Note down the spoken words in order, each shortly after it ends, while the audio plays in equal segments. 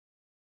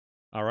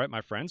All right,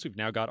 my friends, we've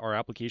now got our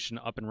application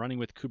up and running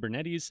with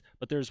Kubernetes,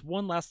 but there's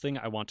one last thing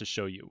I want to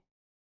show you.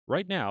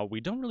 Right now, we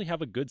don't really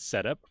have a good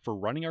setup for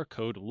running our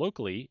code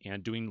locally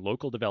and doing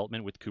local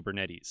development with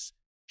Kubernetes.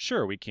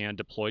 Sure, we can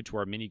deploy to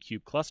our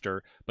Minikube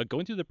cluster, but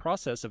going through the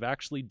process of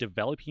actually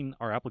developing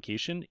our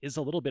application is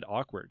a little bit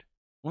awkward.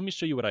 Let me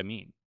show you what I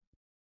mean.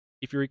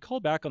 If you recall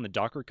back on the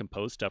Docker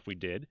Compose stuff we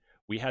did,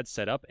 we had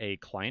set up a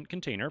client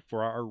container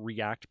for our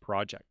React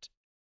project.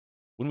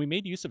 When we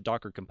made use of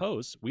Docker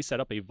Compose, we set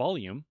up a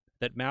volume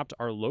that mapped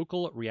our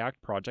local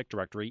React project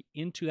directory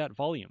into that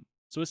volume.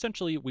 So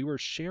essentially, we were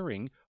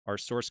sharing our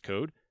source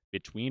code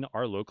between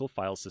our local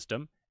file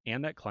system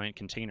and that client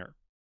container.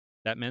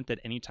 That meant that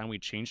anytime we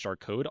changed our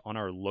code on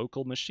our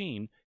local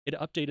machine, it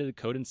updated the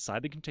code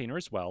inside the container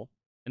as well,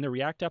 and the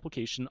React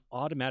application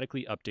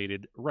automatically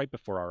updated right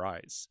before our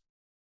eyes.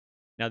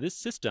 Now, this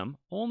system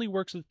only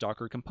works with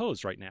Docker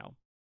Compose right now.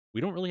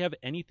 We don't really have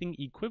anything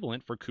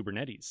equivalent for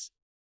Kubernetes.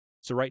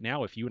 So right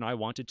now, if you and I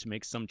wanted to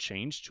make some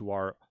change to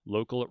our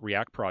local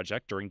React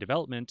project during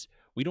development,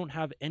 we don't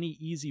have any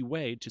easy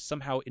way to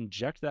somehow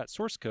inject that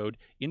source code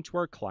into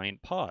our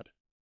client pod.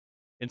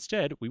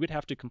 Instead, we would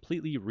have to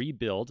completely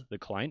rebuild the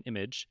client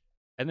image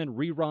and then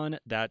rerun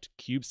that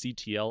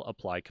kubectl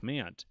apply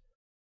command.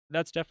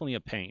 That's definitely a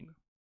pain.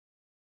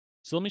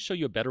 So let me show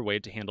you a better way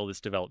to handle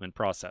this development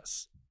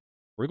process.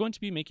 We're going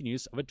to be making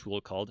use of a tool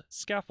called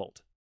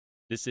Skaffold.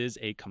 This is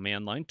a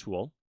command line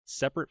tool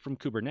separate from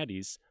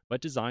Kubernetes,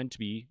 but designed to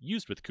be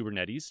used with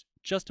Kubernetes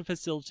just to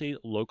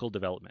facilitate local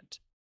development.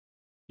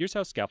 Here's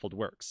how Skaffold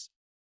works.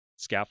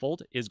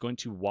 Skaffold is going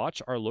to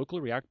watch our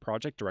local React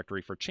project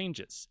directory for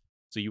changes.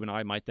 So you and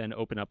I might then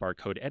open up our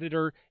code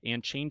editor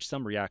and change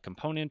some React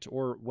component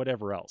or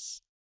whatever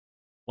else.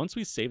 Once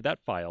we save that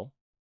file,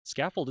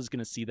 Skaffold is going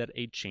to see that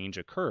a change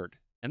occurred,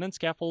 and then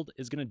Skaffold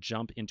is going to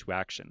jump into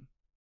action.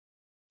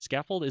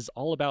 Skaffold is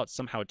all about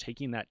somehow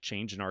taking that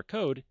change in our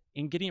code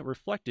and getting it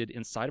reflected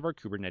inside of our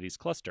Kubernetes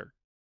cluster.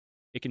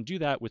 It can do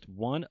that with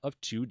one of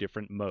two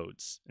different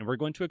modes, and we're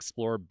going to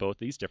explore both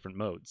these different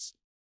modes.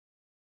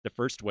 The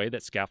first way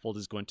that Skaffold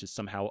is going to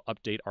somehow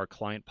update our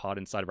client pod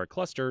inside of our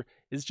cluster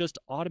is just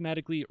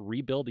automatically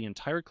rebuild the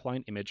entire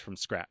client image from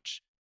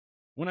scratch.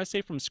 When I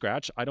say from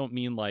scratch, I don't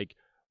mean like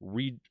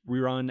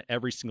rerun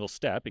every single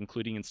step,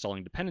 including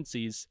installing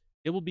dependencies.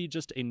 It will be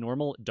just a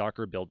normal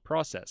Docker build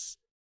process.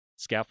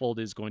 Skaffold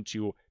is going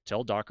to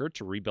tell Docker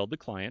to rebuild the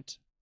client.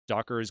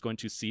 Docker is going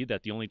to see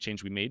that the only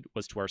change we made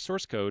was to our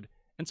source code,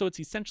 and so it's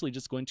essentially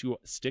just going to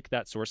stick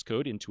that source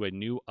code into a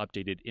new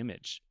updated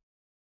image.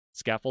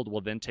 Skaffold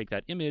will then take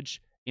that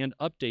image and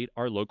update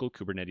our local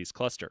Kubernetes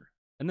cluster,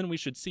 and then we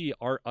should see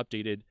our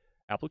updated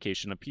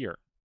application appear.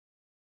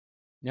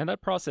 Now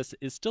that process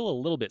is still a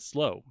little bit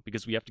slow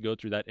because we have to go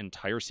through that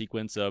entire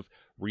sequence of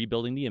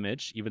rebuilding the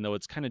image, even though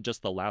it's kind of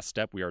just the last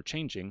step we are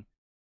changing.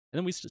 And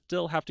then we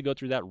still have to go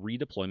through that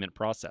redeployment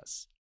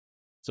process.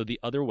 So the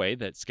other way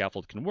that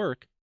Skaffold can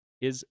work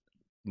is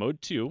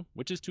mode 2,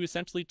 which is to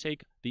essentially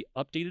take the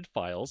updated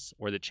files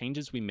or the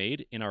changes we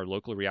made in our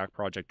local React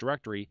project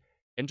directory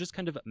and just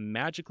kind of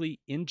magically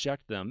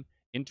inject them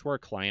into our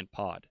client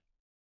pod.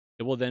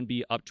 It will then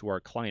be up to our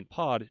client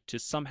pod to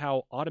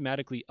somehow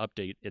automatically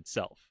update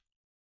itself.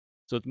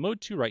 So with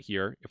mode 2 right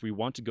here, if we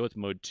want to go with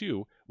mode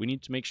 2, we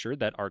need to make sure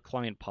that our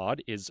client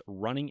pod is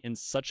running in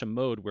such a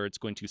mode where it's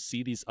going to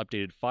see these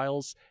updated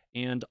files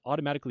and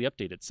automatically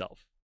update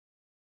itself.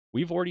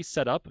 We've already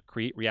set up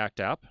Create React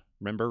App.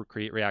 Remember,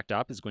 Create React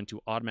App is going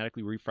to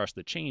automatically refresh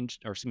the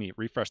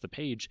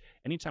page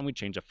anytime we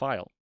change a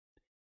file.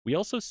 We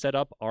also set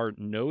up our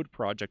Node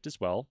project as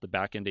well, the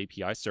backend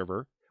API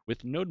server,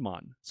 with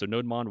NodeMon. So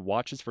NodeMon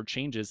watches for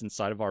changes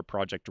inside of our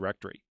project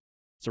directory.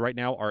 So right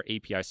now, our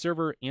API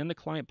server and the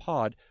client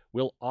pod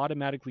will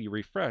automatically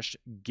refresh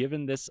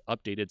given this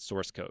updated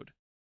source code.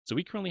 So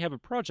we currently have a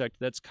project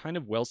that's kind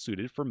of well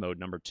suited for mode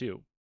number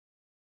 2.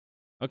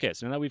 Okay,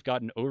 so now that we've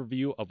got an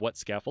overview of what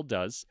Skaffold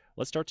does,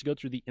 let's start to go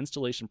through the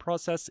installation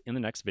process in the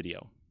next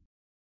video.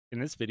 In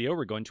this video,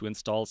 we're going to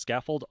install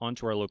Skaffold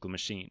onto our local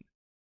machine.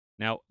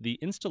 Now, the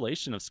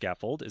installation of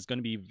Skaffold is going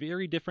to be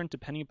very different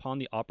depending upon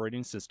the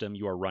operating system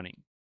you are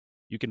running.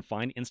 You can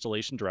find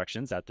installation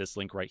directions at this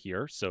link right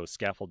here, so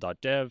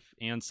skaffold.dev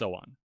and so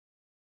on.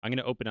 I'm going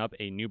to open up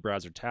a new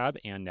browser tab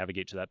and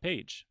navigate to that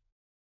page.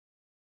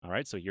 All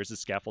right, so here's the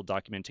Skaffold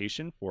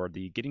documentation for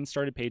the Getting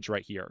Started page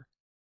right here.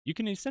 You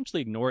can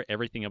essentially ignore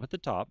everything up at the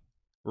top.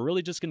 We're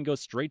really just going to go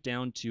straight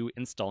down to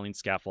installing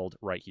Skaffold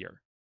right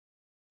here.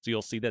 So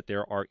you'll see that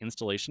there are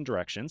installation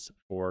directions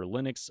for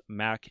Linux,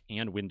 Mac,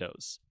 and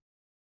Windows.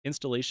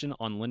 Installation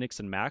on Linux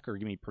and Mac are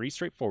going to be pretty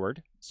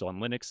straightforward. So on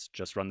Linux,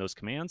 just run those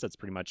commands. That's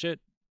pretty much it.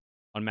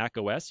 On Mac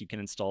OS, you can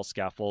install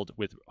Skaffold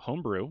with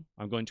Homebrew.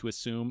 I'm going to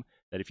assume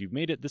that if you've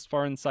made it this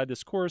far inside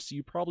this course,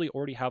 you probably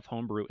already have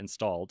Homebrew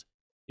installed.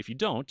 If you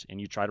don't,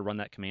 and you try to run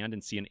that command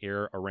and see an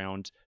error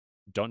around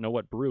don't know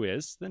what brew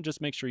is, then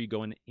just make sure you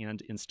go in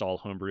and install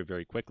Homebrew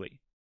very quickly.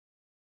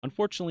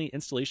 Unfortunately,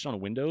 installation on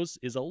Windows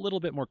is a little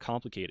bit more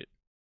complicated.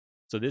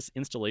 So this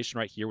installation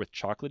right here with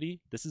Chocolatey,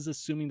 this is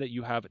assuming that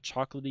you have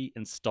Chocolatey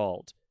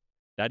installed.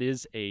 That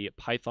is a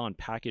Python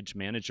package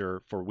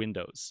manager for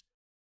Windows.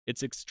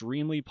 It's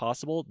extremely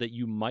possible that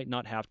you might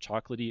not have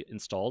Chocolatey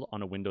installed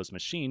on a Windows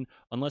machine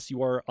unless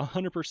you are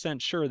 100%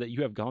 sure that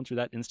you have gone through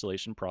that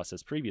installation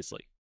process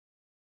previously.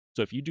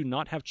 So if you do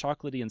not have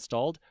Chocolatey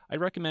installed, I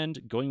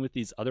recommend going with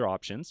these other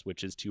options,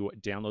 which is to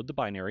download the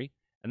binary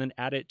and then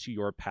add it to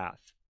your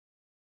path.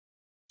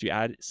 To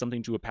add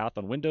something to a path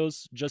on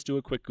Windows, just do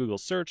a quick Google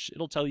search.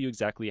 It'll tell you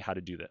exactly how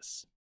to do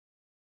this.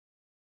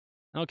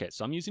 Okay,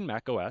 so I'm using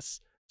Mac OS,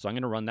 so I'm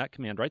going to run that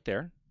command right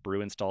there, brew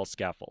install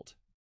Skaffold.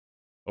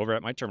 Over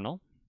at my terminal,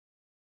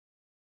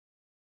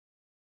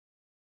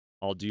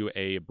 I'll do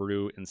a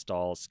brew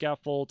install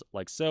Skaffold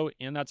like so,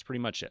 and that's pretty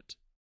much it.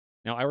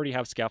 Now, I already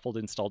have Skaffold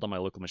installed on my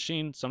local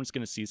machine, so I'm just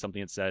going to see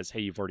something that says, hey,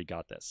 you've already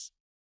got this.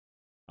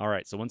 All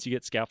right, so once you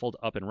get Skaffold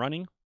up and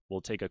running,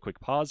 we'll take a quick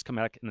pause, come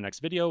back in the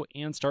next video,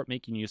 and start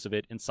making use of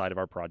it inside of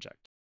our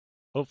project.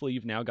 Hopefully,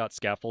 you've now got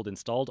Skaffold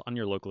installed on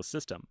your local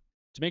system.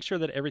 To make sure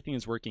that everything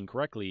is working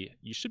correctly,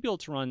 you should be able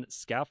to run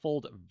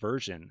Skaffold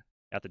version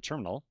at the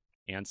terminal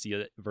and see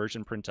a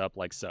version print up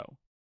like so.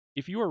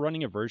 If you are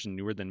running a version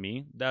newer than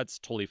me, that's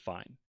totally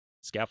fine.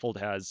 Skaffold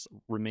has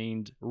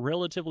remained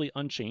relatively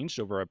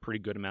unchanged over a pretty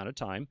good amount of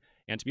time,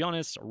 and to be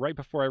honest, right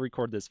before I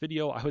record this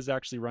video, I was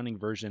actually running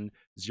version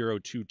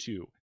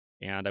 0.22,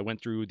 and I went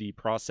through the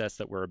process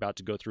that we're about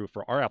to go through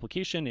for our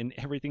application, and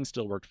everything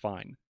still worked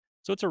fine.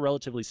 So it's a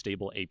relatively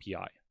stable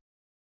API.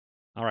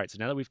 All right, so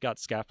now that we've got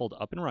Skaffold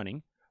up and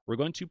running, we're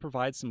going to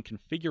provide some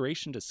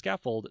configuration to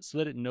Skaffold so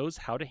that it knows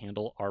how to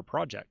handle our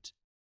project.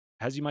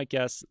 As you might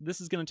guess,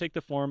 this is going to take the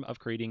form of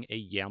creating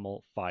a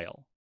YAML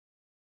file.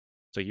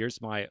 So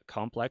here's my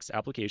complex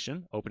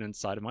application open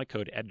inside of my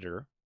code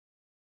editor.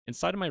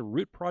 Inside of my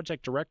root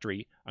project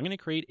directory, I'm going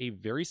to create a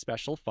very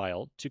special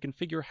file to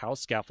configure how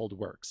Skaffold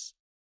works.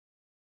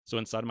 So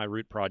inside of my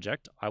root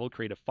project, I will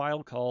create a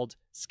file called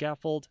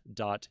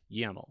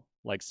scaffold.yaml,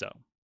 like so.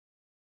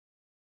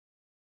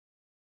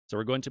 So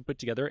we're going to put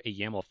together a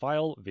YAML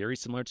file very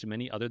similar to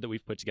many other that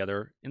we've put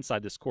together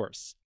inside this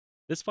course.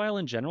 This file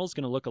in general is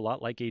going to look a lot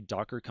like a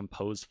Docker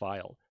Compose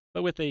file,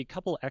 but with a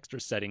couple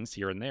extra settings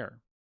here and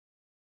there.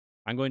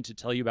 I'm going to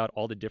tell you about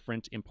all the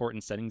different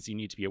important settings you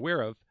need to be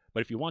aware of,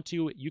 but if you want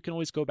to, you can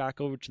always go back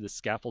over to the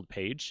Skaffold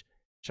page,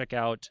 check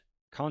out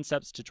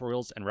concepts,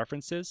 tutorials, and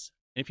references.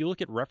 And if you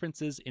look at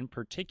references in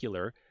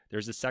particular,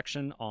 there's a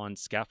section on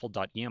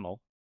scaffold.yaml,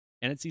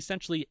 and it's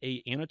essentially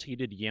an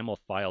annotated YAML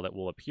file that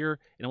will appear,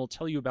 and it will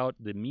tell you about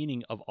the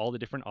meaning of all the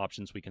different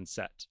options we can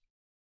set.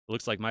 It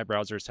looks like my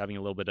browser is having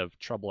a little bit of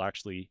trouble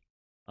actually.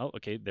 Oh,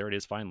 okay, there it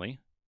is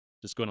finally.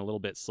 Just going a little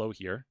bit slow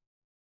here.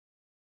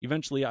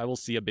 Eventually, I will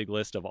see a big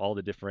list of all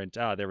the different,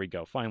 there we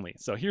go, finally.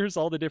 So here's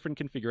all the different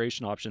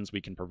configuration options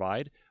we can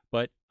provide,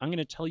 but I'm going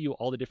to tell you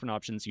all the different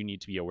options you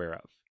need to be aware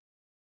of.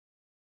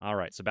 All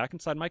right, so back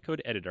inside my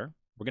code editor,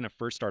 we're going to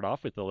first start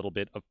off with a little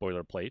bit of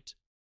boilerplate.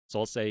 So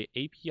I'll say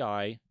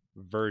API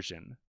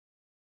version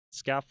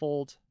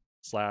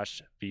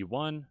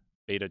scaffold/v1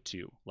 beta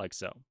 2, like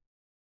so.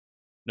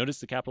 Notice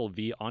the capital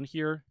V on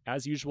here.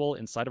 As usual,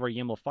 inside of our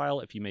YAML file,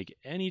 if you make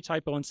any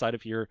typo inside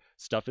of here,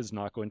 stuff is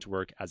not going to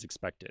work as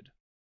expected.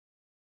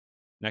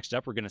 Next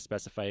up, we're going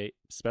to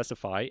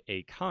specify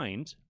a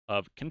kind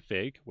of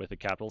config with a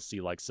capital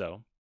C like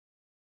so.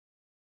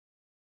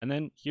 And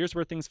then here's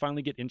where things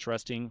finally get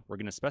interesting. We're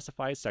going to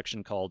specify a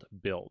section called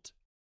build.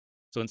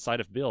 So inside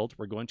of build,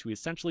 we're going to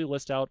essentially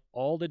list out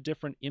all the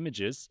different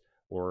images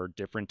or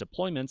different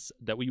deployments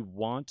that we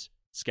want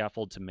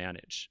Skaffold to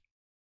manage.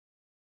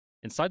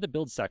 Inside the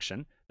build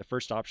section, the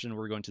first option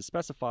we're going to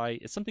specify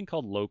is something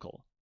called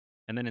local.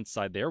 And then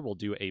inside there, we'll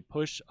do a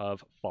push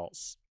of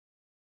false.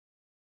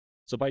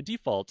 So by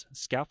default,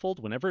 Skaffold,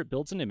 whenever it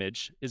builds an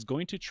image, is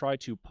going to try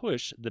to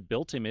push the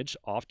built image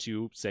off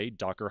to, say,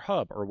 Docker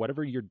Hub or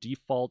whatever your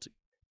default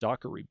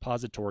Docker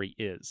repository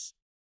is.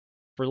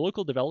 For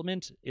local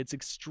development, it's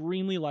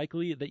extremely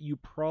likely that you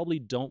probably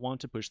don't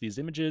want to push these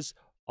images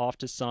off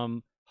to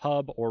some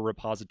hub or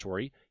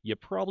repository. You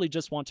probably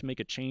just want to make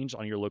a change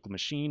on your local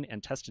machine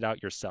and test it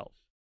out yourself.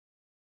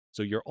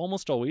 So you're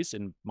almost always,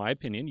 in my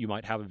opinion, you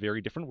might have a very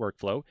different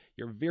workflow.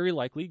 You're very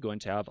likely going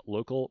to have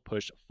local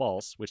push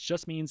false, which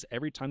just means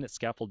every time that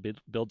Skaffold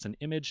builds an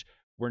image,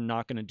 we're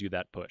not going to do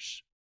that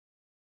push.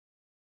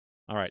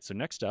 All right, so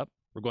next up,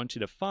 we're going to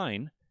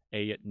define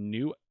a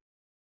new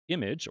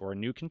image or a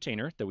new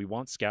container that we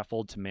want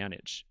Skaffold to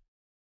manage.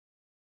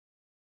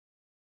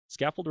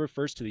 Skaffold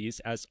refers to these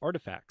as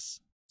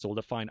artifacts. So we'll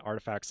define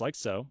artifacts like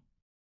so.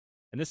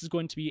 And this is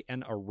going to be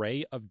an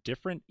array of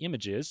different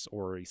images,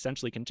 or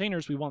essentially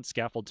containers, we want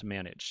Skaffold to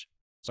manage.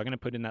 So I'm going to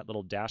put in that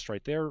little dash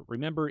right there.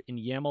 Remember, in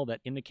YAML,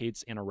 that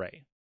indicates an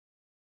array.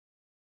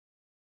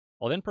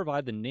 I'll then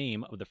provide the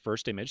name of the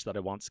first image that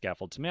I want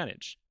Skaffold to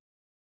manage.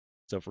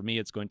 So for me,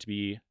 it's going to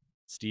be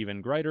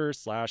Steven Greider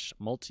 /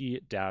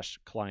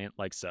 multi-client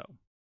like so.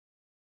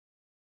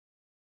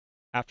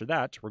 After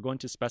that, we're going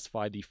to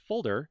specify the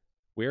folder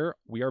where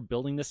we are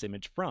building this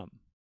image from.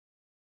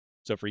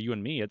 So for you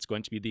and me, it's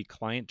going to be the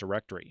client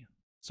directory.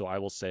 So I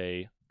will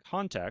say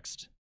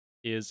context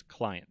is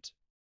client.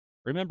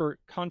 Remember,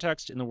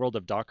 context in the world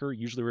of Docker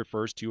usually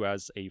refers to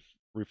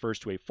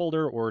a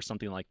folder or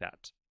something like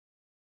that.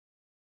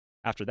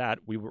 After that,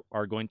 we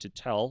are going to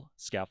tell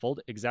Skaffold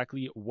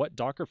exactly what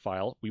Docker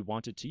file we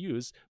want it to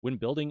use when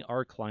building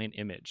our client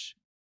image.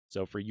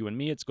 So for you and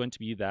me, it's going to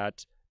be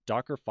that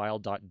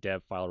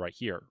dockerfile.dev file right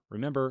here.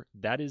 Remember,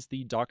 that is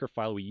the Docker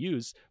file we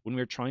use when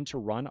we're trying to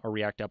run our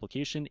React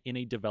application in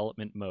a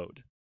development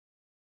mode.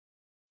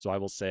 So I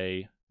will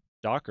say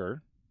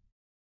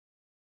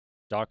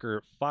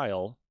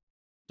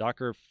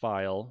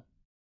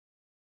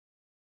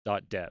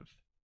dockerfile.dev.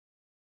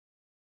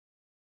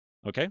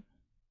 Okay?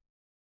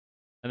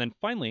 And then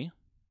finally,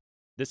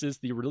 this is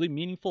the really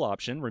meaningful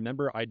option.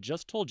 Remember, I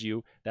just told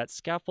you that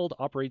Skaffold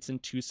operates in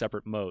two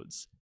separate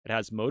modes. It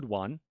has mode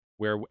 1,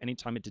 where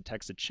anytime it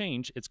detects a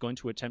change, it's going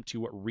to attempt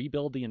to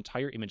rebuild the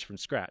entire image from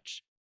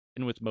scratch.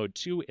 And with mode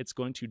 2, it's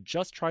going to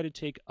just try to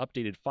take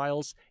updated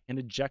files and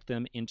eject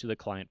them into the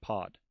client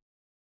pod.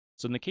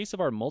 So in the case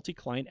of our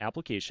multi-client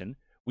application,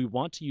 we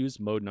want to use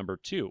mode number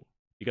 2,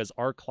 because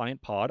our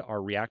client pod,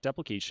 our React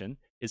application,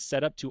 is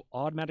set up to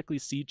automatically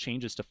see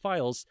changes to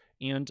files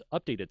and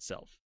update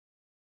itself.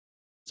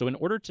 So in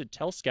order to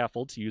tell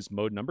Skaffold to use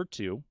mode number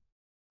 2,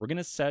 we're going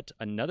to set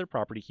another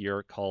property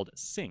here called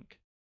sync.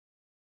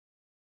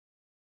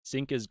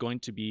 Sync is going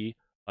to be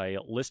a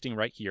listing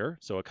right here,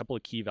 so a couple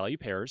of key value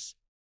pairs.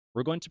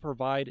 We're going to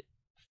provide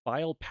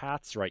file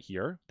paths right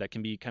here that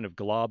can be kind of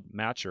glob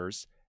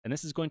matchers, and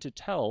this is going to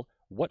tell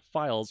what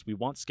files we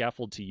want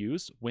Skaffold to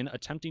use when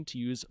attempting to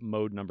use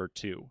mode number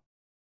 2.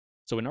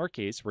 So in our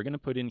case, we're going to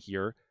put in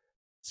here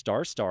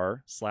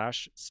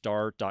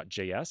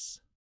 **/star.js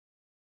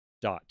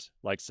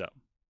like so.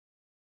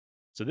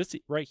 So this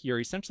right here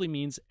essentially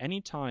means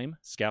anytime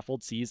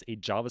Skaffold sees a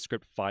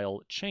JavaScript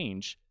file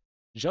change,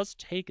 just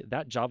take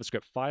that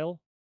JavaScript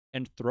file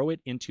and throw it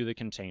into the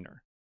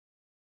container.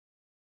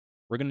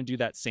 We're going to do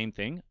that same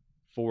thing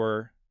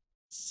for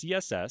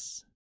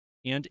CSS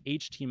and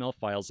HTML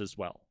files as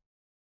well.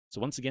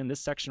 So once again, this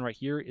section right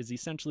here is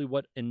essentially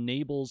what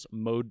enables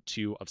mode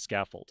 2 of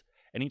Skaffold.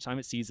 Anytime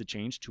it sees a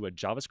change to a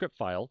JavaScript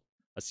file,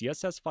 a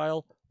CSS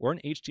file, or an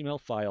HTML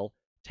file,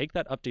 take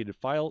that updated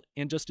file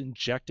and just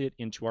inject it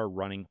into our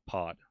running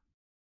pod,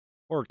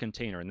 or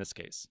container in this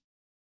case.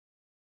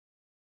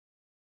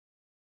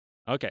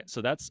 Okay,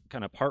 so that's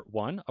kind of part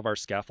 1 of our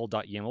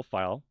Skaffold.yaml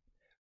file.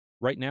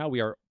 Right now, we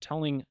are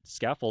telling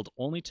Skaffold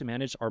only to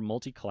manage our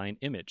multi-client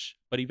image,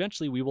 but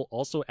eventually we will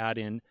also add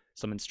in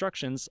some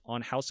instructions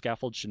on how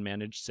Skaffold should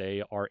manage,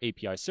 say, our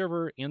API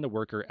server and the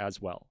worker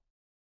as well.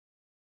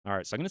 All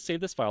right, so I'm going to save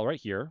this file right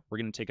here. We're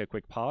going to take a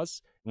quick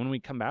pause. And when we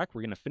come back,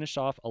 we're going to finish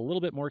off a little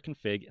bit more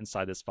config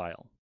inside this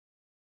file.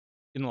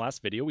 In the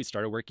last video, we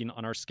started working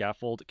on our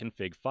Skaffold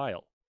config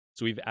file.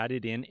 So we've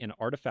added in an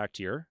artifact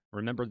here.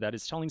 Remember, that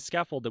is telling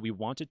Skaffold that we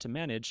want it to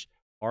manage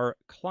our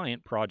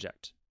client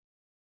project.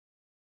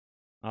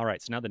 All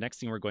right, so now the next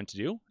thing we're going to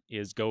do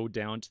is go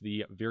down to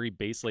the very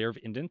base layer of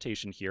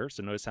indentation here.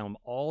 So notice how I'm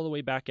all the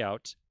way back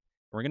out.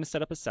 We're going to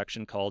set up a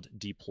section called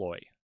deploy.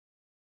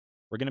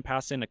 We're going to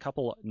pass in a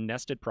couple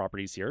nested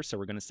properties here. So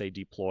we're going to say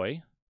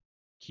deploy,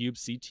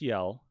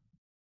 kubectl,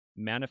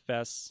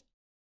 manifests,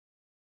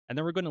 and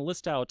then we're going to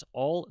list out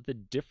all the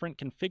different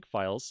config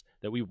files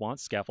that we want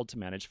Skaffold to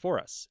manage for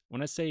us.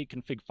 When I say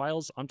config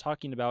files, I'm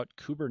talking about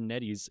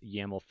Kubernetes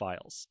YAML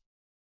files.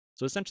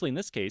 So essentially in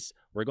this case,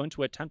 we're going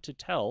to attempt to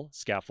tell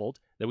Skaffold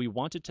that we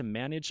want it to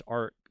manage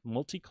our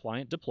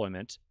multi-client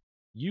deployment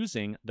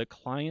using the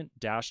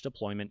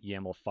client-deployment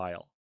YAML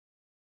file.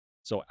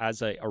 So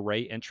as an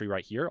array entry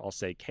right here, I'll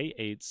say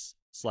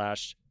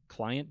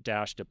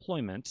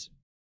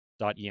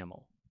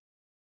k8/client-deployment.yaml.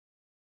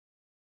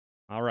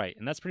 All right,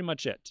 and that's pretty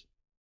much it.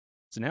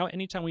 So now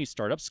anytime we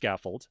start up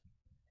Skaffold,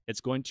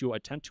 it's going to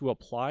attempt to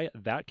apply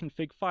that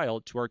config file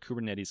to our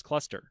Kubernetes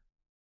cluster.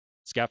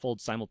 Skaffold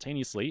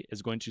simultaneously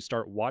is going to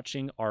start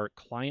watching our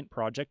client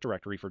project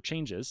directory for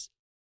changes.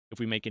 If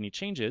we make any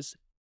changes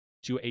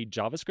to a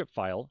JavaScript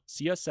file,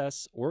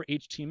 CSS, or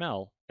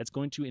HTML, it's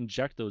going to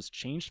inject those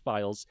changed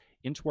files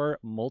into our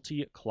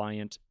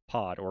multi-client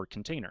pod or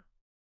container.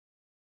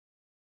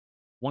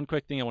 One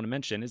quick thing I want to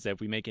mention is that if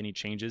we make any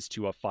changes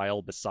to a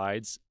file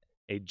besides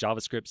a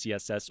JavaScript,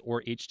 CSS,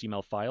 or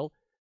HTML file,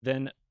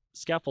 then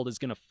Skaffold is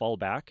going to fall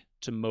back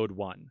to mode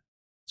 1.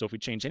 So if we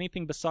change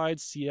anything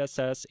besides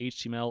CSS,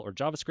 HTML, or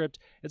JavaScript,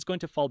 it's going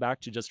to fall back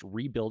to just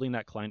rebuilding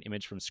that client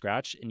image from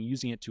scratch and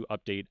using it to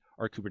update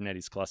our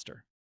Kubernetes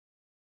cluster.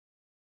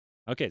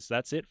 Okay, so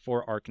that's it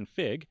for our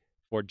config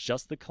for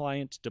just the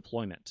client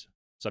deployment.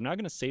 So I'm now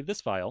going to save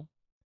this file,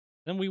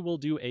 then we will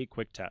do a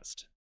quick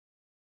test.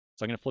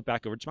 So I'm going to flip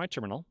back over to my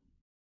terminal.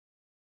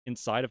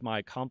 Inside of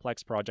my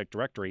complex project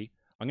directory,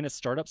 I'm going to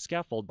start up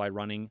Skaffold by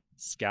running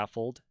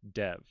scaffold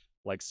dev,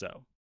 like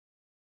so.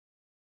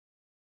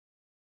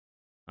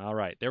 All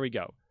right, there we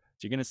go.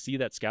 So you're going to see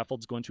that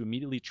Skaffold's going to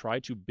immediately try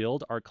to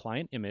build our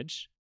client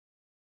image.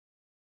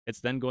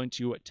 It's then going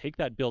to take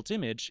that built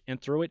image and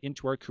throw it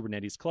into our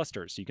Kubernetes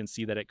cluster. So you can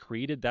see that it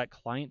created that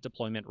client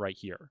deployment right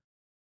here.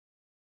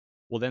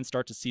 We'll then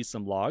start to see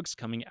some logs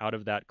coming out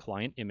of that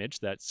client image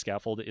that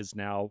Skaffold is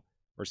now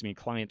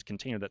client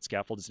container that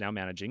Skaffold is now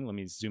managing. Let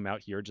me zoom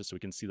out here just so we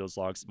can see those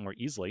logs more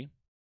easily.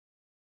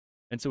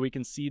 And so we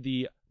can see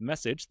the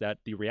message that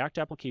the React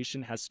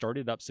application has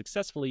started up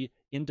successfully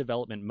in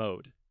development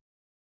mode.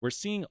 We're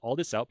seeing all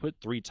this output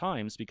 3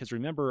 times because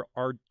remember,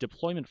 our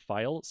deployment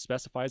file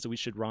specifies that we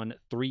should run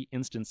 3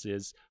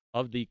 instances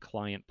of the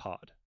client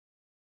pod.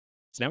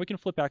 So now we can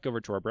flip back over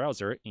to our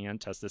browser and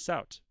test this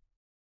out.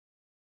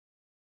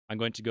 I'm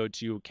going to go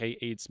to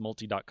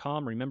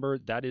k8smulti.com. Remember,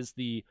 that is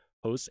the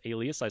host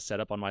alias I set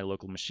up on my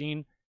local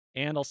machine,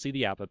 and I'll see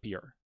the app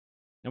appear.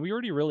 Now, we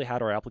already really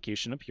had our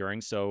application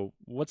appearing, so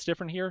what's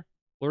different here?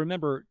 Well,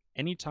 remember,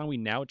 anytime we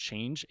now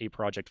change a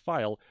project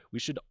file, we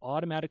should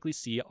automatically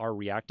see our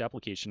React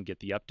application get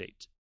the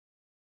update.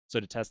 So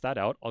to test that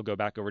out, I'll go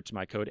back over to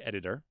my code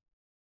editor.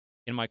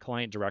 In my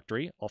client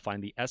directory, I'll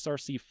find the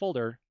src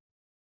folder,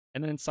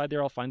 and then inside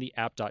there, I'll find the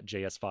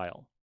app.js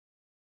file.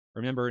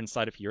 Remember,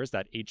 inside of here is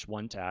that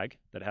h1 tag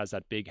that has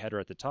that big header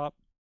at the top.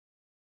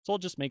 So I'll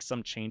just make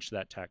some change to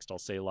that text. I'll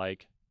say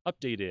like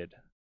updated.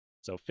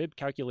 So fib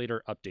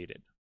calculator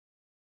updated.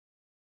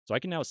 So I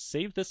can now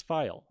save this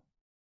file.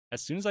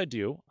 As soon as I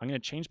do, I'm going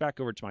to change back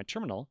over to my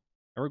terminal,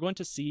 and we're going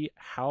to see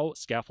how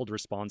Skaffold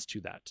responds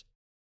to that.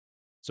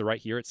 So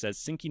right here, it says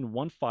syncing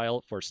one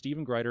file for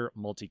Stephen Grider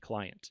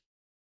multi-client.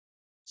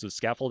 So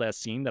Skaffold has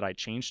seen that I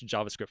changed the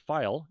JavaScript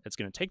file. It's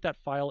going to take that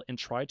file and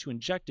try to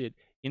inject it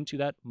into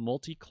that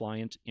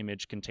multi-client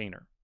image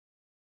container.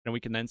 And we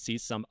can then see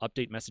some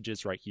update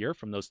messages right here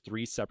from those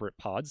 3 separate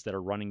pods that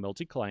are running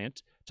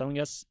multi-client, telling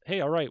us, hey,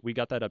 all right, we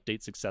got that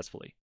update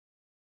successfully.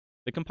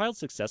 The compiled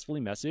successfully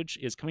message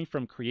is coming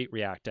from create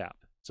React app.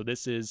 So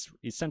this is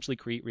essentially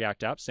create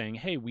React app saying,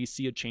 hey, we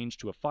see a change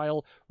to a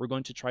file. We're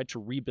going to try to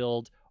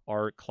rebuild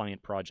our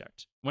client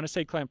project. When I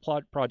say client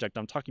project,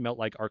 I'm talking about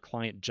like our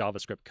client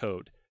JavaScript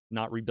code,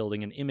 not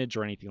rebuilding an image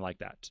or anything like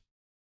that.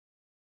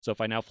 So if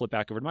I now flip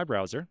back over to my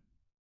browser,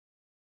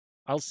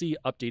 I'll see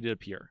updated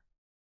appear.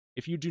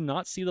 If you do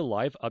not see the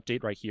live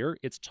update right here,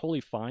 it's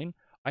totally fine.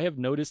 I have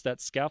noticed that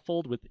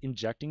Skaffold with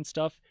injecting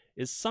stuff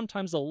is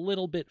sometimes a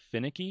little bit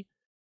finicky.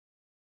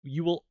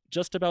 You will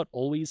just about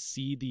always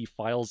see the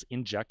files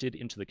injected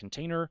into the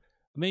container.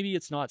 Maybe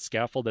it's not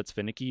Skaffold that's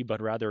finicky,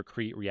 but rather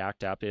Create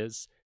React App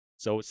is.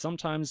 So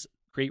sometimes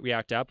Create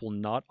React App will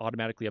not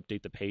automatically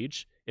update the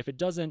page. If it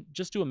doesn't,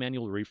 just do a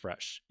manual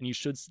refresh, and you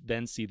should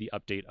then see the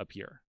update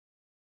appear.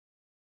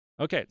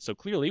 Okay, so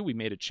clearly we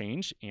made a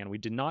change, and we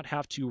did not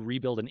have to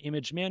rebuild an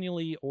image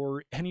manually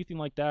or anything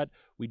like that.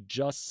 We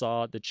just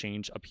saw the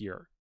change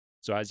appear.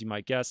 So as you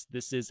might guess,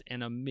 this is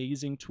an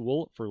amazing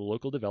tool for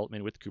local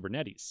development with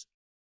Kubernetes.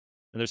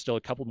 And there's still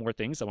a couple more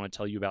things I want to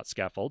tell you about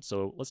Skaffold,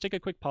 so let's take a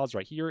quick pause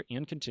right here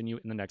and continue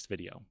in the next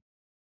video.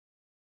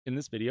 In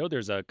this video,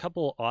 there's a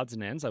couple odds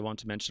and ends I want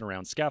to mention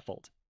around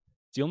Skaffold.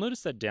 So you'll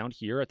notice that down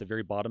here at the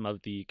very bottom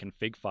of the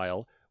config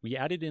file, we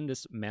added in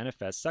this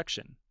manifest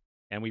section,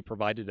 and we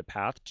provided a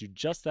path to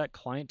just that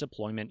client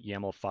deployment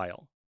YAML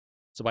file.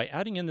 So by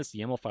adding in this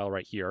YAML file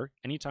right here,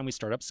 anytime we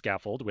start up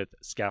Skaffold with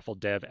Skaffold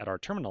dev at our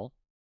terminal,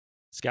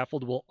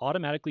 Skaffold will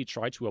automatically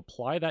try to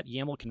apply that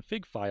YAML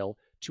config file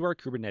to our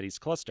Kubernetes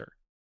cluster.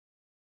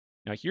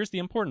 Now here's the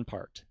important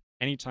part.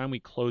 Anytime we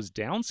close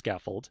down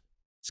Skaffold,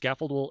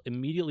 Skaffold will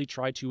immediately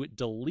try to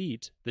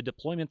delete the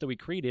deployment that we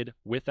created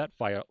with that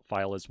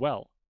file as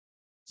well.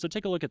 So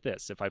take a look at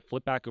this. If I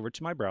flip back over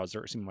to my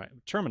browser, my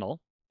terminal,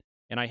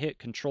 and I hit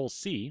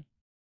Control-C,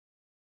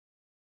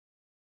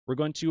 we're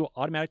going to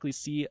automatically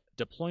see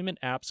deployment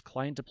apps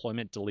client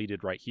deployment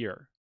deleted right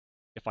here.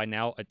 If I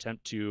now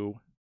attempt to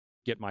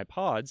get my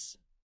pods,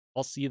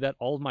 I'll see that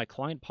all of my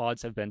client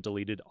pods have been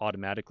deleted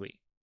automatically.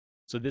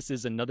 So this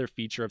is another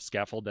feature of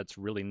Skaffold that's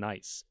really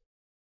nice.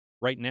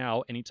 Right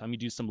now, anytime you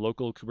do some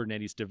local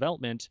Kubernetes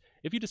development,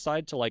 if you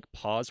decide to like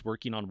pause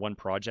working on one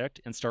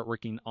project and start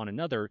working on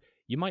another,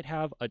 you might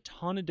have a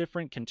ton of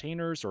different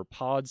containers or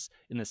pods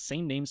in the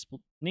same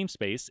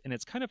namespace, and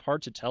it's kind of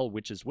hard to tell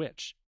which is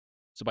which.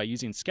 So by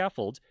using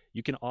Skaffold,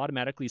 you can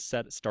automatically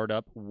start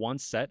up one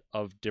set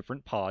of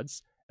different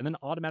pods, and then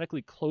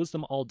automatically close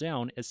them all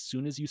down as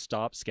soon as you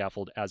stop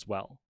Skaffold as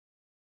well.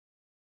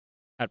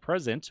 At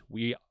present,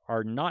 we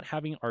are not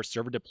having our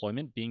server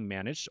deployment being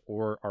managed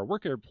or our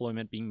worker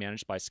deployment being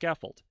managed by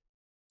Skaffold.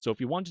 So if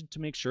we wanted to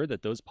make sure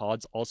that those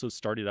pods also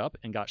started up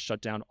and got shut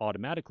down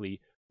automatically,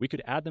 we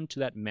could add them to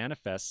that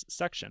manifest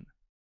section.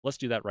 Let's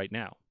do that right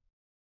now.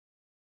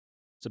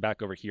 So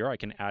back over here, I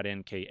can add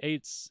in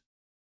K8s.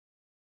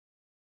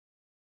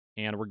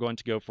 And we're going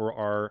to go for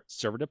our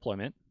server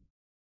deployment.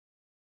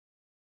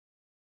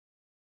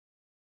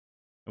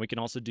 And we can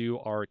also do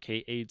our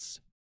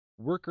K8s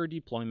worker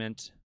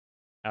deployment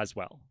as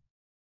well.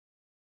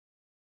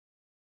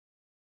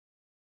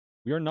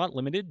 We are not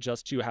limited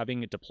just to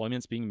having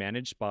deployments being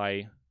managed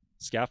by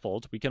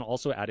Skaffold. We can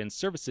also add in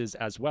services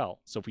as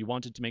well. So if we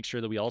wanted to make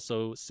sure that we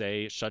also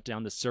say shut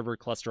down the server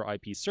cluster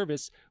IP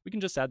service, we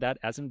can just add that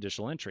as an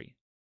additional entry.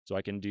 So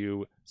I can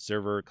do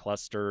server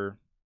cluster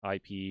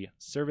IP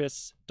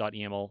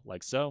service.yaml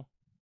like so.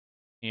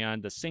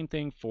 And the same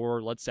thing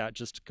for, let's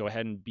just go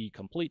ahead and be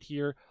complete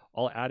here.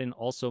 I'll add in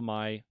also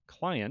my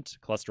client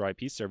cluster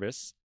IP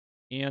service,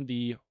 and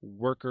the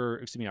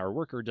worker, our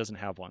worker doesn't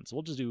have one. So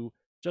we'll just do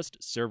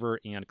just server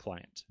and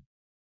client.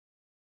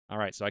 All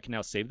right, so I can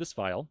now save this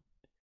file,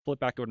 flip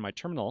back over to my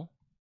terminal.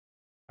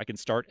 I can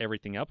start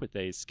everything up with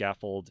a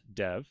scaffold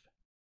dev.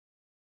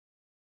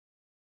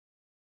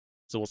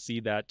 So we'll see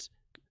that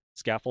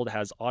Skaffold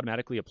has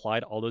automatically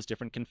applied all those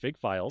different config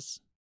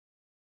files.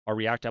 Our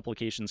React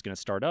application is going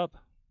to start up.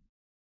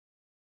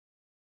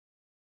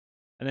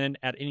 And then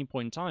at any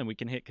point in time, we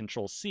can hit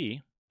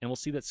Control-C, and we'll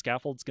see that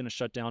Skaffold's going to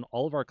shut down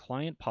all of our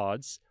client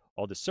pods,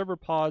 all the server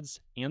pods,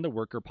 and the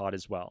worker pod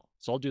as well.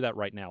 So I'll do that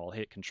right now. I'll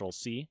hit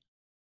Control-C.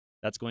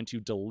 That's going to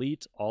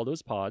delete all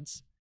those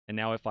pods. And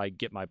now if I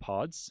get my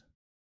pods,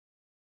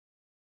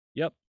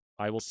 yep,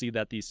 I will see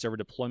that the server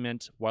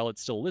deployment, while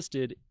it's still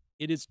listed,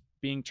 it is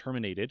being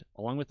terminated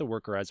along with the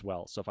worker as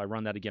well. So if I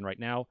run that again right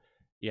now,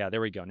 yeah,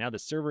 there we go. Now the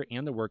server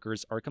and the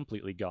workers are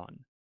completely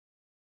gone.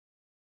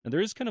 Now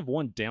there is kind of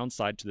one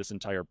downside to this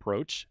entire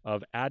approach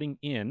of adding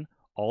in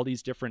all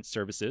these different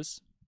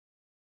services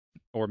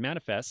or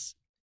manifests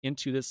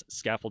into this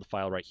scaffold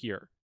file right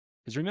here.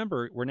 Because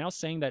remember, we're now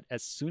saying that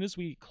as soon as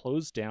we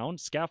close down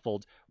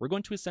Skaffold, we're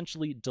going to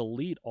essentially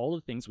delete all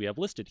the things we have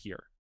listed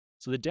here.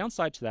 So the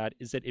downside to that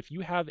is that if you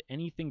have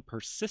anything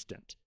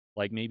persistent,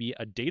 like maybe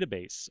a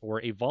database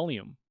or a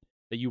volume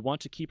that you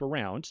want to keep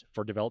around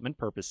for development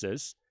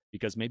purposes,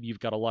 because maybe you've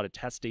got a lot of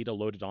test data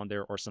loaded on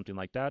there or something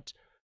like that,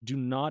 do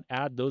not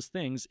add those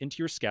things into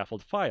your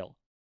Skaffold file.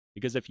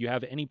 Because if you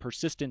have any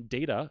persistent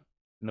data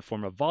in the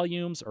form of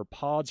volumes or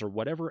pods or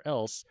whatever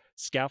else,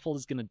 Skaffold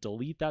is going to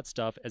delete that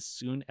stuff as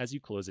soon as you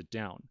close it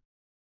down.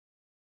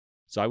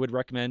 So I would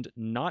recommend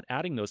not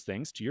adding those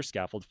things to your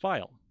Skaffold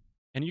file.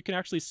 And you can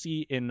actually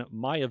see in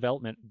my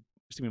environment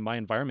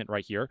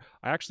right here,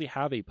 I actually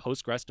have a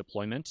Postgres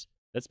deployment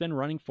that's been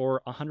running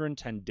for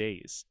 110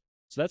 days.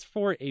 So that's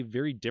for a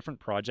very different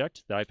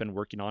project that I've been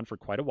working on for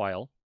quite a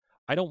while.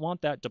 I don't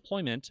want that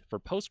deployment for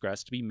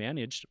Postgres to be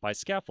managed by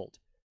Skaffold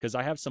because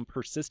I have some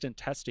persistent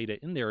test data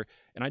in there,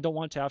 and I don't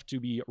want to have to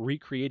be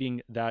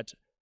recreating that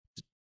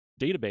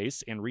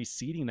database and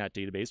reseeding that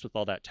database with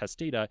all that test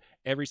data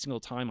every single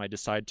time I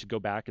decide to go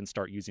back and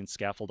start using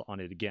Skaffold on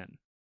it again.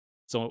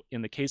 So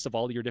in the case of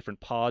all your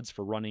different pods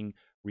for running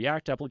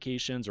React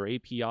applications or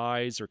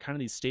APIs or kind of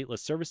these stateless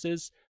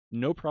services,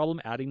 no problem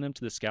adding them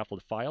to the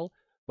Skaffold file.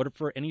 But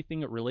for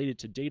anything related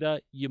to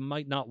data, you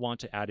might not want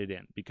to add it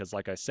in because,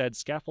 like I said,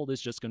 Skaffold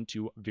is just going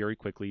to very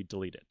quickly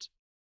delete it.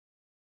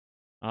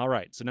 All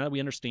right, so now that we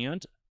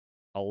understand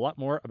a lot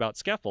more about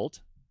Skaffold,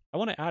 I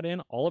want to add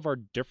in all of our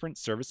different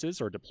services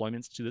or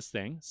deployments to this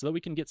thing so that we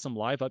can get some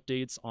live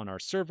updates on our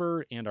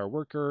server and our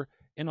worker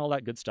and all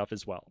that good stuff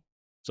as well.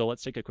 So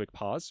let's take a quick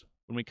pause.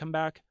 When we come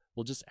back,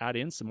 we'll just add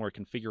in some more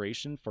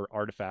configuration for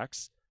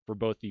artifacts for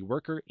both the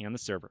worker and the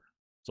server.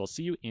 So I'll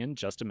see you in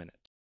just a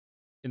minute.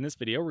 In this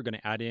video, we're going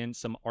to add in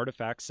some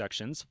artifact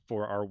sections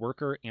for our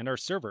worker and our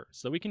server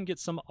so that we can get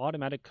some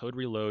automatic code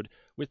reload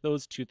with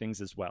those two things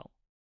as well.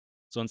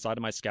 So inside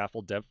of my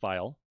Skaffold dev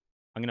file,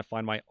 I'm going to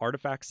find my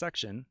artifact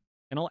section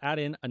and I'll add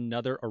in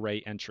another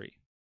array entry.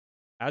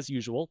 As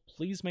usual,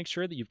 please make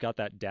sure that you've got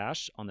that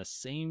dash on the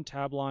same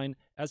tab line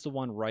as the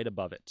one right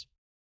above it.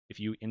 If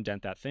you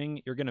indent that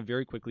thing, you're going to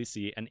very quickly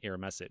see an error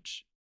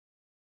message.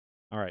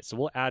 All right, so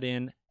we'll add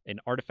in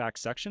an artifact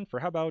section for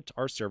how about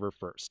our server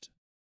first.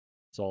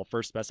 So I'll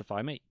first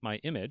specify my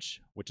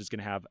image, which is going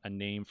to have a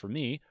name for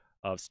me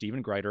of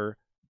Stephen Greider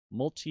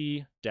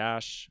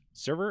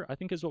multi-server, I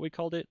think is what we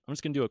called it. I'm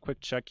just going to do a quick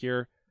check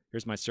here.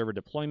 Here's my server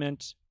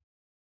deployment.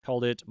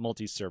 Called it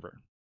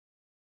multi-server.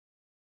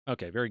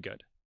 Okay, very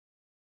good.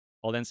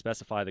 I'll then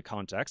specify the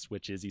context,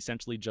 which is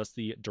essentially just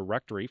the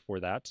directory for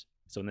that.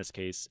 So in this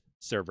case,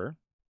 server.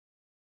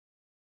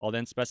 I'll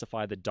then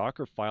specify the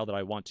Docker file that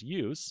I want to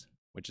use,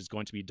 which is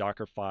going to be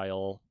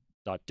dockerfile.dev.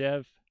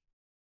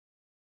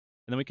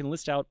 And then we can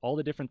list out all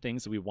the different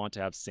things that we want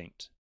to have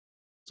synced.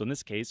 So in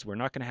this case, we're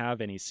not going to have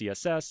any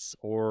CSS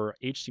or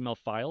HTML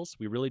files.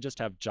 We really just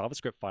have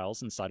JavaScript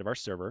files inside of our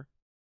server.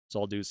 So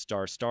I'll do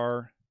 ****JS:**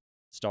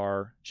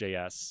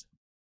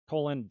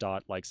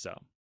 like so.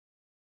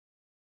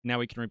 Now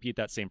we can repeat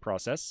that same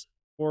process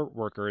for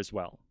worker as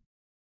well.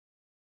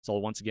 So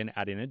I'll once again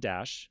add in a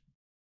dash,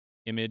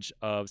 image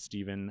of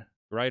Stephen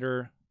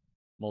Greider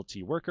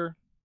multi-worker.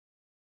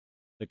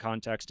 The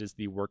context is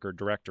the worker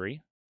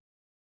directory.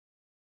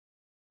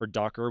 For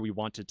Docker, we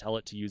want to tell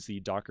it to use the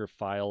Docker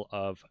file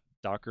of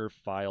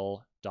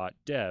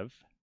dockerfile.dev.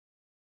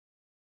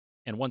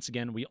 And once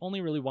again, we only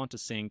really want to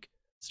sync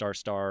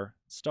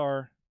 ****JS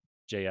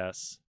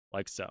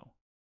like so.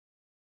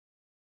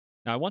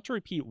 Now I want to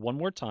repeat one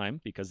more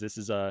time because this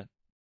is a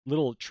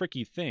little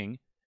tricky thing.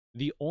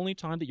 The only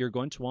time that you're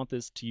going to want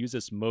this to use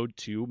this mode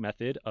 2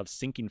 method of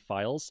syncing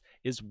files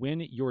is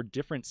when your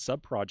different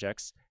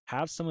subprojects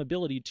have some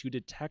ability to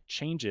detect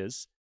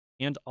changes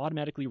and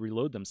automatically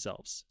reload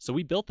themselves. So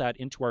we built that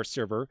into our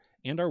server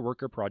and our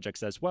worker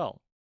projects as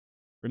well.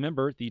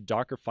 Remember, the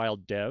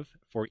Dockerfile dev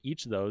for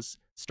each of those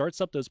starts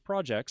up those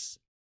projects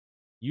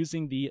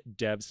using the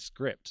dev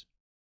script.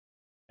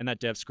 And that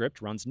dev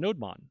script runs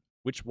nodemon,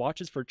 which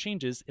watches for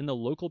changes in the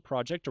local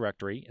project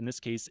directory, in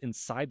this case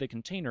inside the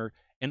container,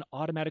 and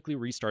automatically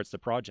restarts the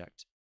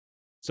project.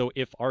 So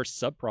if our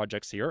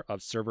subprojects here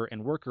of server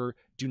and worker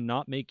do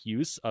not make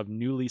use of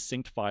newly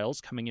synced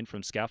files coming in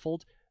from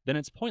Skaffold, then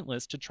it's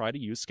pointless to try to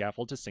use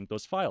Skaffold to sync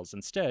those files.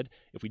 Instead,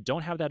 if we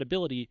don't have that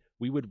ability,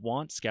 we would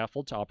want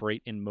Skaffold to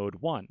operate in mode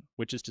 1,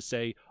 which is to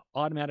say,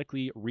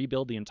 automatically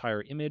rebuild the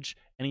entire image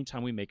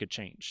anytime we make a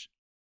change.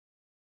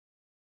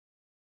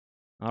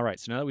 All right,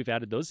 so now that we've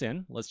added those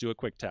in, let's do a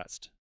quick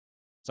test.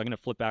 So I'm going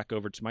to flip back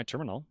over to my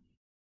terminal.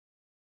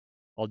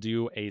 I'll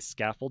do a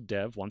Skaffold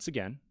dev once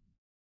again.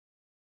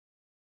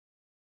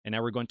 And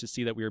now we're going to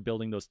see that we are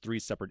building those 3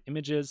 separate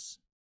images.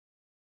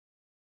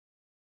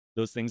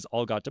 Those things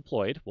all got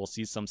deployed. We'll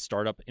see some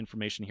startup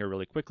information here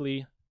really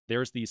quickly.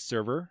 There's the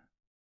server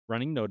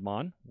running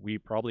nodemon. We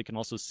probably can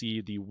also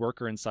see the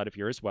worker inside of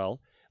here as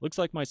well. It looks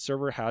like my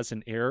server has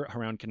an error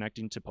around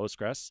connecting to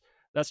Postgres.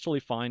 That's totally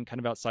fine, kind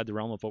of outside the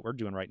realm of what we're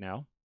doing right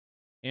now.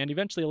 And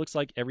eventually it looks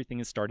like everything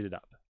is started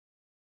up.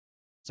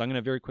 So I'm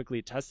going to very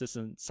quickly test this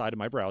inside of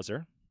my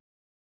browser.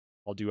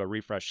 I'll do a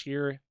refresh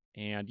here,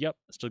 and yep,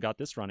 still got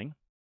this running.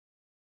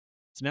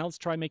 So now let's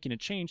try making a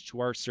change to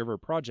our server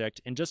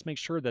project and just make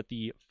sure that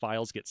the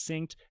files get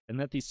synced and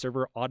that the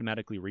server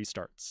automatically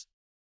restarts.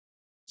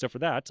 So for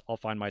that, I'll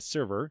find my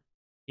server,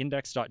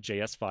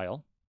 index.js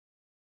file.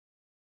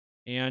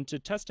 And to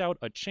test out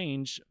a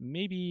change,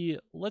 maybe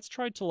let's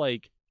try to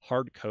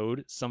hard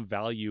code some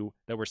value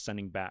that we're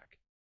sending back.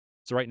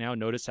 So right now,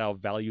 notice how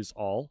values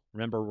all.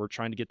 Remember, we're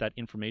trying to get that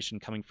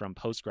information coming from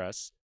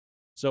Postgres.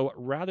 So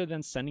rather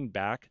than sending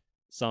back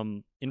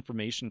some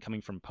information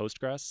coming from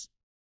Postgres,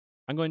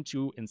 I'm going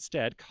to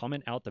instead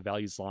comment out the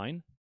values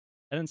line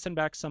and then send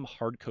back some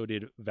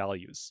hard-coded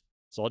values.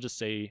 So I'll just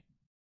say,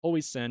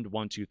 always send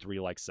 1, 2, 3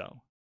 like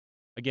so.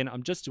 Again,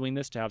 I'm just doing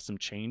this to have some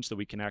change that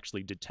we can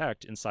actually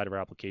detect inside of our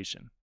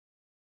application.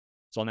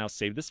 So I'll now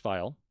save this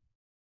file.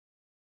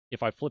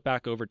 If I flip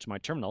back over to my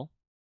terminal,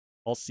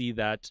 I'll see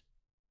that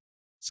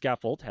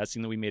Skaffold has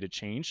seen that we made a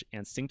change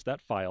and synced that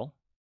file.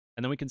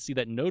 And then we can see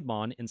that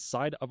nodemon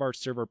inside of our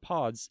server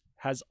pods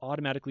has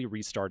automatically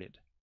restarted.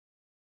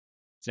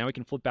 So now we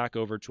can flip back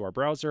over to our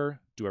browser,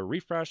 do a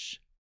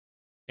refresh,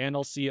 and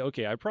I'll see,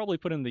 okay, I probably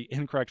put in the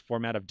incorrect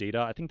format of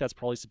data. I think that's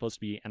probably supposed to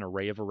be an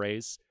array of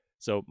arrays.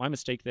 So my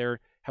mistake there.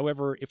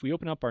 However, if we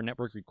open up our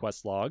network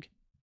request log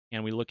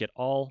and we look at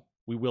all,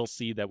 we will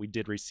see that we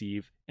did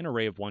receive an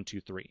array of 1,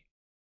 2, 3.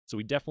 So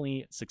we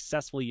definitely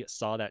successfully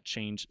saw that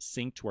change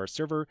sync to our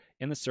server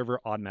and the server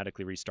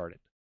automatically restarted.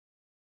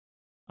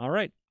 All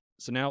right,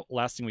 so now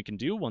last thing we can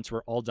do once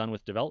we're all done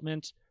with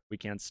development, we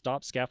can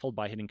stop Skaffold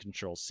by hitting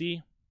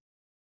Control-C.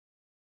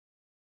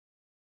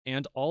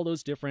 And all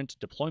those different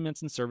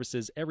deployments and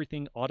services,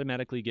 everything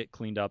automatically get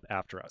cleaned up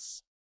after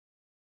us.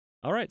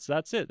 All right, so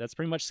that's it. That's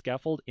pretty much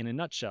Skaffold in a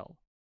nutshell.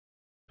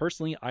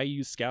 Personally, I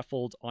use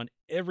Skaffold on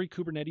every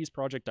Kubernetes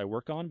project I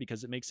work on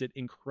because it makes it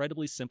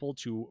incredibly simple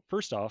to,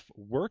 first off,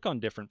 work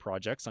on different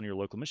projects on your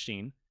local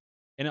machine.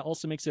 And it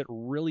also makes it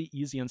really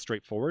easy and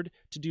straightforward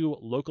to do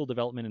local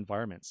development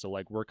environments. So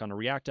like work on a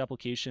React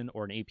application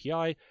or an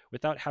API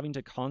without having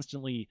to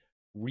constantly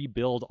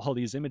rebuild all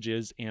these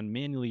images and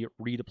manually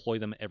redeploy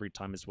them every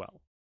time as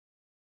well.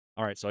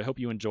 All right, so I hope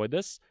you enjoyed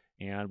this,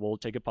 and we'll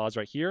take a pause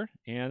right here,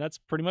 and that's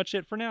pretty much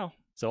it for now.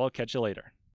 So I'll catch you later.